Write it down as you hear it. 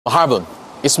Harbon,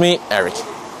 it's me, Eric.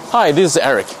 Hi, this is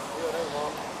Eric.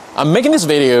 I'm making this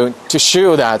video to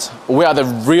show that we are the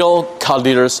real car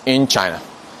leaders in China.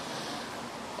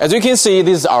 As you can see,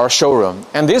 this is our showroom,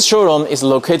 and this showroom is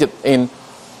located in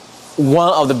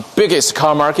one of the biggest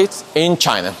car markets in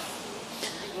China.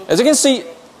 As you can see,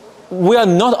 we are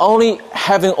not only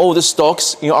having all the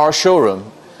stocks in our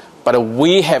showroom, but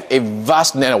we have a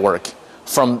vast network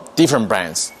from different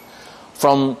brands,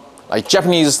 from like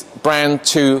Japanese brand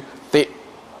to the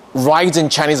rising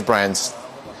Chinese brands.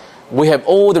 We have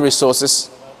all the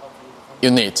resources you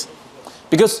need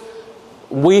because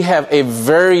we have a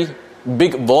very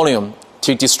big volume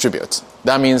to distribute.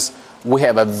 That means we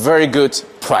have a very good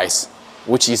price,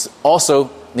 which is also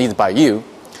needed by you.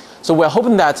 So we're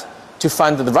hoping that to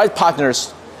find the right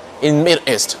partners in Middle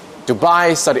East,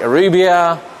 Dubai, Saudi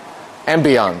Arabia, and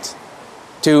beyond,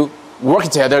 to work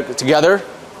together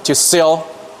to sell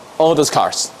all those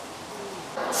cars.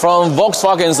 From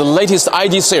Volkswagen's latest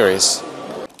ID series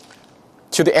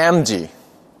to the AMG,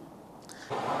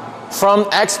 from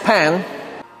X-Pan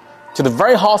to the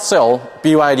very hot sale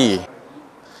BYD.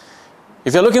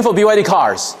 If you're looking for BYD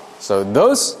cars, so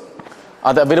those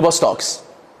are the available stocks,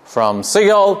 from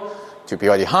Seagull to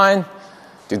BYD Han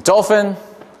to Dolphin,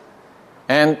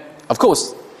 and of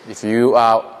course, if you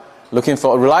are looking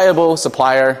for a reliable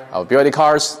supplier of BYD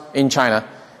cars in China,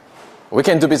 we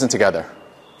can do business together.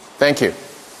 Thank you.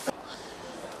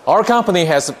 Our company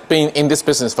has been in this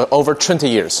business for over 20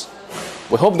 years.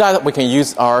 We hope that we can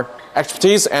use our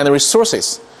expertise and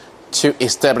resources to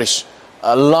establish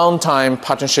a long-time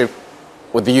partnership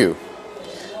with you.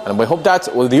 And we hope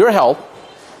that with your help,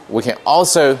 we can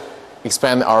also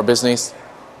expand our business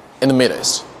in the Middle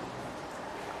East.